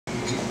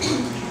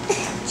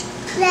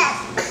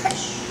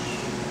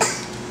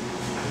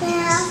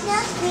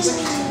White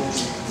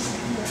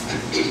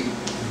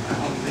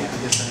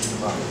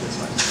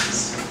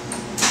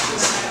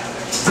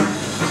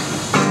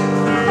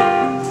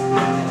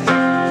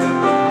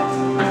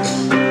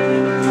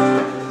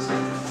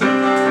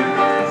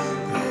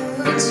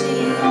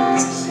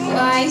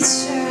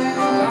shirt,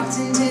 walked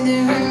into the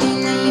room, you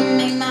know you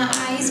made my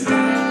eyes burn.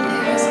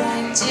 It was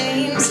like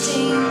James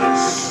Dean,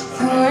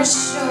 for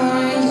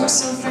sure. You're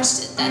so fresh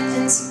to death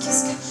into kiss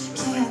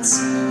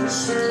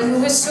cancer. You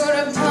were sort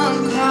of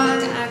punk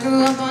rock, I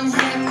grew up on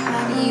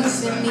hip-hop. You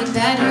fit me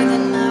better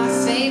than my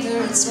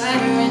favorite sweater.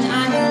 And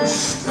I know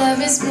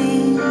love is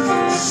mean,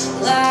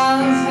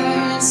 love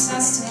hurts. I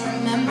still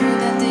remember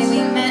that day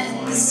we met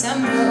in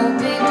December. Oh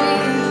baby,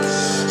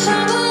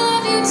 I will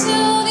love you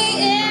till the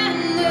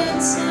end of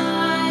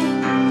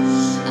time.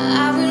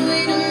 I would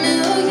wait a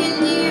million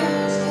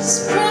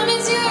years.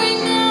 Promise you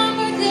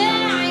remember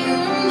that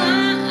you're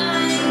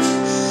mine.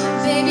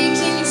 Baby,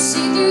 can you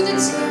see through the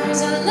tears?